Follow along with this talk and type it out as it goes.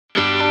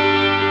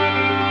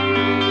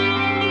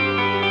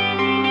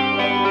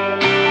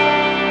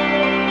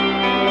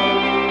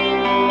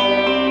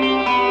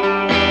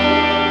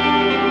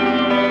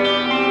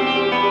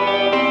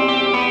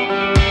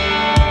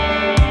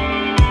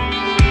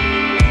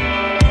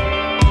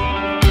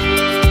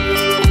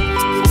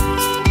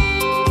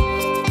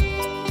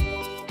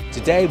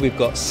today we've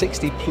got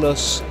 60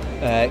 plus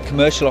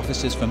commercial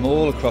officers from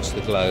all across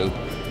the globe,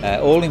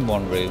 all in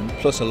one room,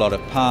 plus a lot of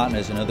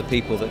partners and other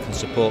people that can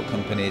support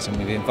companies, and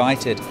we've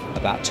invited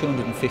about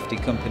 250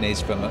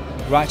 companies from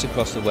right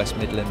across the West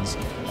Midlands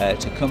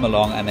to come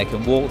along, and they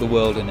can walk the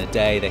world in a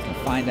day. They can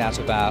find out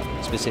about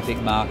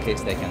specific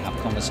markets, they can have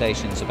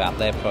conversations about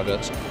their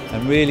products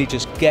and really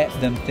just get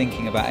them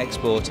thinking about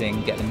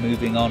exporting, get them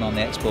moving on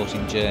the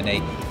exporting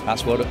journey.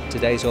 That's what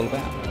today's all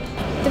about.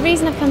 The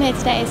reason I've come here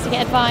today is to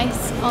get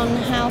advice on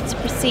how to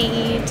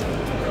proceed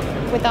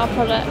with our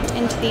product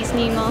into these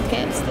new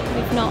markets that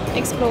we've not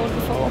explored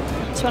before.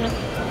 Just want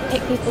to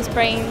pick people's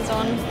brains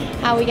on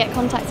how we get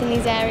contacts in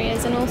these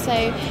areas, and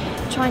also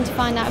trying to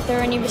find out if there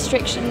are any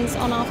restrictions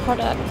on our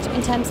product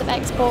in terms of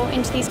export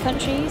into these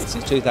countries.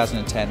 Since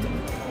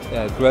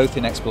 2010, growth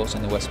in exports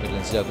in the West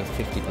Midlands is over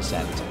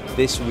 50%.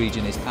 This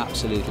region is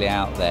absolutely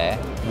out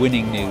there,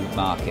 winning new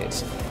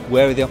markets.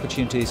 Where are the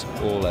opportunities?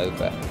 All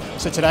over.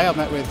 So today I've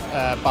met with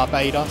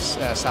Barbados,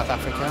 South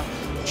Africa,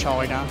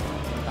 China,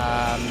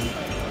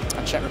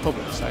 and Czech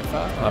Republic so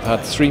far. I've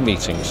had three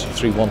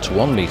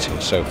one-to-one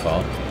meetings so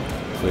far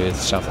with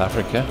South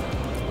Africa,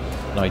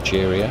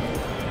 Nigeria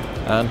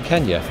and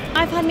Kenya.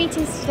 I've had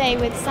meetings today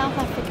with South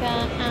Africa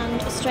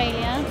and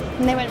Australia,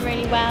 and they went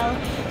really well.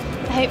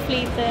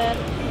 Hopefully the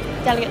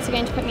delegates are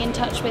going to put me in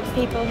touch with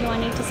people who I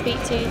need to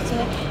speak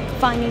to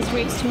find these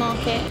routes to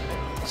market.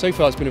 So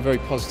far it's been a very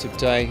positive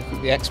day. I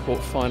think the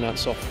export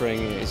finance offering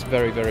is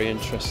very, very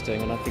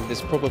interesting, and I think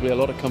there's probably a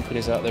lot of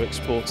companies out there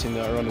exporting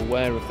that are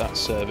unaware of that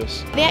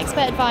service. The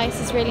expert advice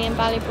is really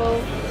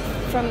invaluable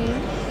from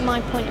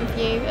my point of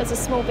view as a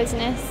small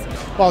business.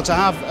 Well, to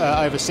have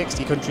over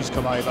 60 countries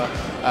come over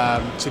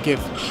to give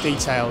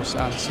details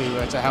and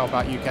to help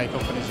out UK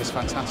companies is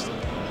fantastic.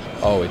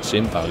 Oh, it's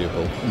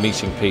invaluable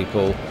meeting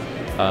people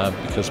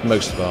because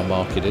most of our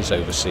market is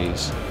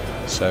overseas,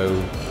 so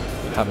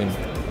having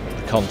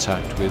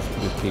contact with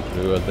people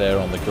who are there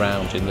on the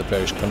ground in the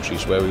various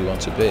countries where we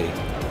want to be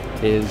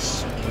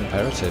is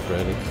imperative,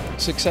 really.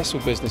 Successful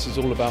business is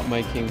all about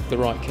making the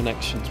right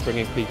connections,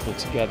 bringing people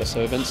together, so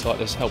events like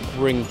this help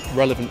bring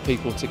relevant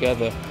people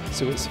together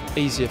so it's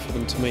easier for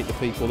them to meet the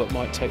people that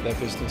might take their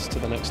business to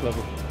the next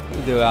level.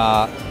 There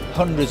are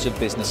hundreds of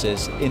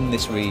businesses in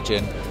this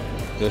region,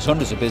 there's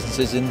hundreds of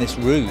businesses in this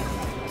room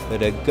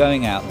that are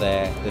going out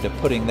there, that are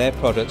putting their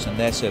products and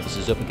their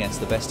services up against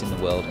the best in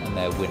the world, and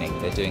they're winning.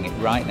 They're doing it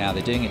right now,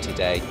 they're doing it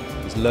today.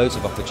 There's loads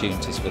of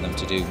opportunities for them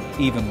to do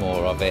even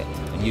more of it,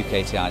 and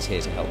UKTI is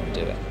here to help them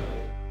do it.